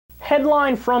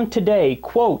Headline from today,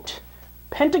 quote,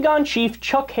 Pentagon Chief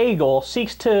Chuck Hagel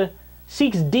seeks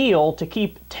deal to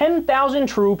keep 10,000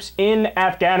 troops in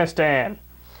Afghanistan.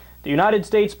 The United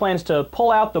States plans to pull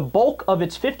out the bulk of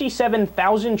its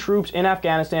 57,000 troops in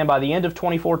Afghanistan by the end of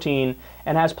 2014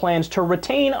 and has plans to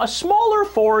retain a smaller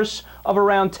force of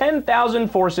around 10,000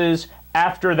 forces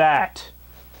after that.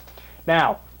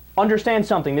 Now, understand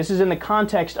something. This is in the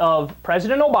context of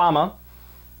President Obama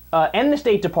and the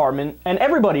State Department and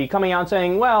everybody coming out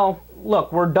saying, well,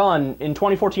 look, we're done. In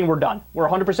 2014, we're done. We're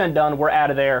 100% done. We're out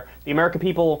of there. The American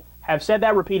people have said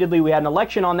that repeatedly. We had an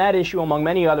election on that issue among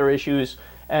many other issues.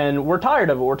 And we're tired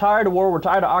of it. We're tired of war. We're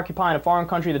tired of occupying a foreign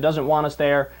country that doesn't want us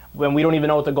there when we don't even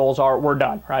know what the goals are. We're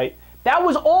done, right? That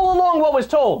was all along what was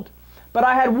told. But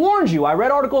I had warned you. I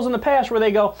read articles in the past where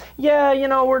they go, yeah, you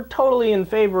know, we're totally in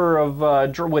favor of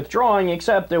withdrawing,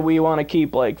 except that we want to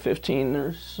keep like 15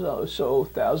 or so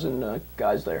thousand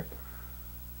guys there.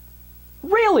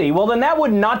 Really? Well, then that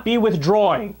would not be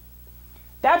withdrawing.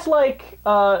 That's like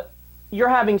you're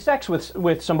having sex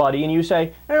with somebody and you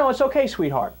say, no, it's okay,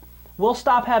 sweetheart. We'll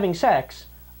stop having sex.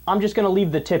 I'm just going to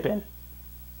leave the tip in.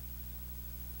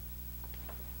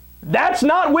 That's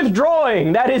not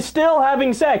withdrawing. That is still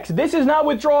having sex. This is not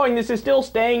withdrawing. This is still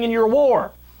staying in your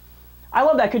war. I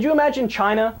love that. Could you imagine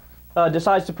China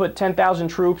decides to put 10,000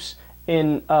 troops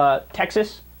in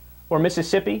Texas or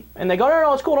Mississippi? And they go,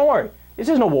 no, it's cool. Don't worry. This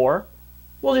isn't a war.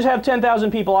 We'll just have 10,000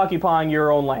 people occupying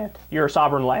your own land, your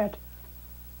sovereign land.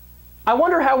 I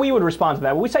wonder how we would respond to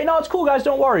that. Would we say, no, it's cool, guys,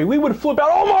 don't worry. We would flip out,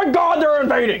 oh my God, they're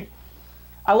invading.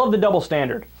 I love the double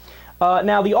standard.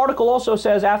 Now, the article also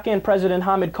says Afghan President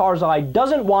Hamid Karzai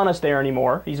doesn't want us there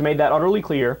anymore. He's made that utterly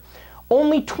clear.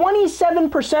 Only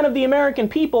 27% of the American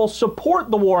people support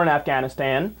the war in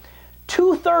Afghanistan.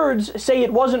 2/3 say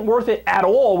it wasn't worth it at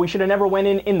all. We should have never went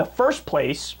in the first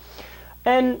place.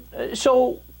 And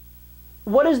so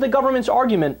what is the government's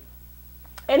argument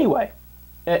anyway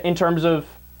in terms of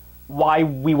why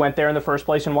we went there in the first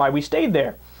place and why we stayed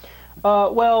there?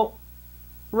 Well,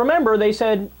 remember, they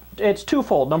said it's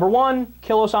twofold. Number one,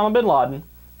 kill Osama bin Laden.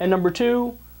 And number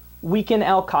two, weaken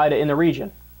Al-Qaeda in the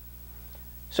region.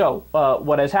 So,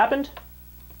 what has happened?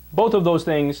 Both of those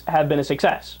things have been a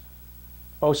success.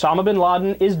 Osama bin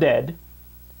Laden is dead.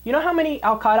 You know how many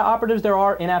Al-Qaeda operatives there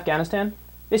are in Afghanistan?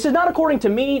 This is not according to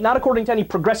me, not according to any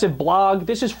progressive blog.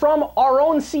 This is from our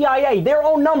own CIA, their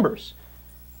own numbers.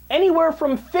 Anywhere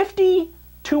from 50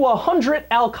 to 100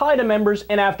 Al-Qaeda members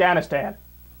in Afghanistan.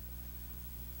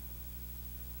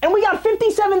 And we got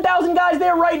 57,000 guys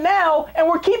there right now, and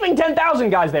we're keeping 10,000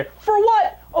 guys there. For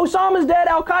what? Osama's dead,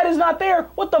 Al-Qaeda's not there.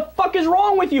 What the fuck is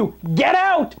wrong with you? Get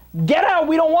out! Get out!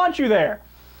 We don't want you there.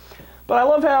 But I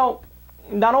love how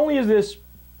not only is this,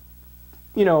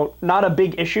 you know, not a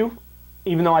big issue,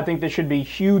 even though I think this should be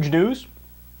huge news,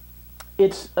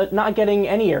 it's not getting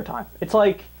any airtime. It's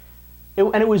like,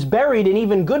 and it was buried in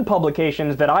even good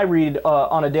publications that I read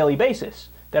on a daily basis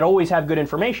that always have good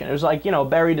information. It was like, you know,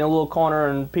 buried in a little corner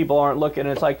and people aren't looking,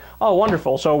 and it's like, oh,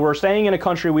 wonderful. So we're staying in a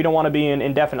country we don't want to be in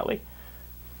indefinitely.